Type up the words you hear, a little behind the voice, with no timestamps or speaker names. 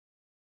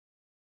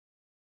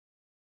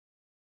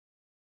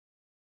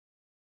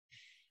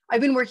I've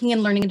been working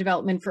in learning and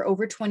development for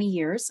over 20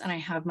 years, and I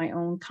have my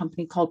own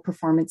company called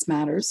Performance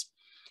Matters.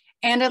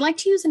 And I'd like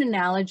to use an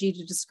analogy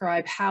to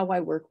describe how I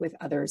work with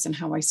others and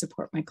how I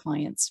support my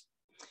clients.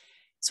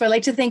 So I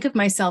like to think of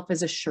myself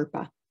as a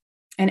Sherpa.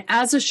 And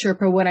as a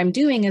Sherpa, what I'm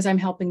doing is I'm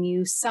helping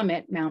you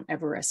summit Mount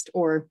Everest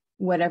or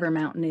whatever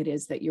mountain it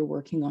is that you're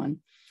working on.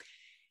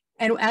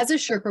 And as a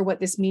Sherpa, what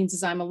this means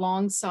is I'm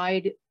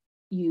alongside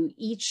you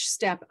each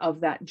step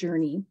of that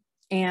journey.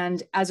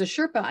 And as a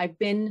Sherpa, I've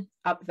been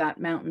up that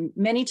mountain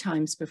many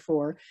times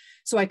before,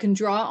 so I can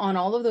draw on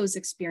all of those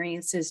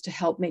experiences to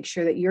help make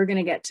sure that you're going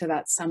to get to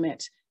that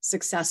summit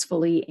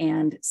successfully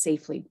and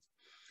safely.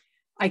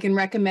 I can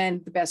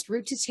recommend the best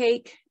route to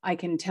take. I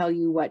can tell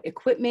you what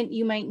equipment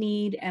you might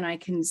need, and I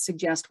can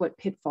suggest what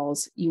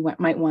pitfalls you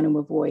might want to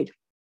avoid.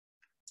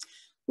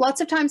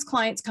 Lots of times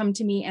clients come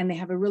to me and they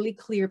have a really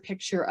clear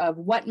picture of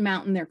what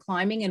mountain they're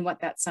climbing and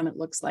what that summit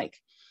looks like.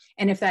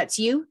 And if that's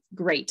you,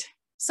 great.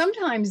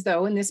 Sometimes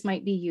though, and this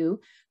might be you,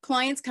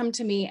 clients come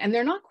to me and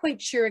they're not quite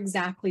sure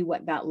exactly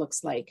what that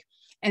looks like.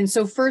 And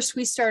so first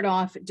we start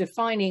off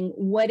defining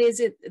what is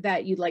it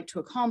that you'd like to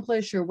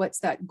accomplish, or what's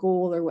that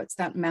goal, or what's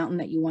that mountain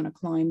that you want to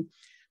climb.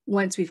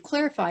 Once we've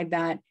clarified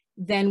that,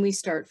 then we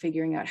start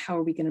figuring out how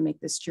are we going to make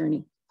this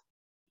journey.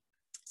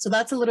 So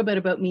that's a little bit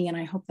about me, and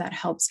I hope that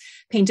helps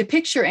paint a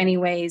picture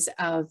anyways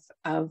of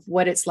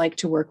what it's like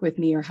to work with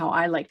me, or how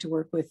I like to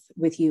work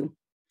with you.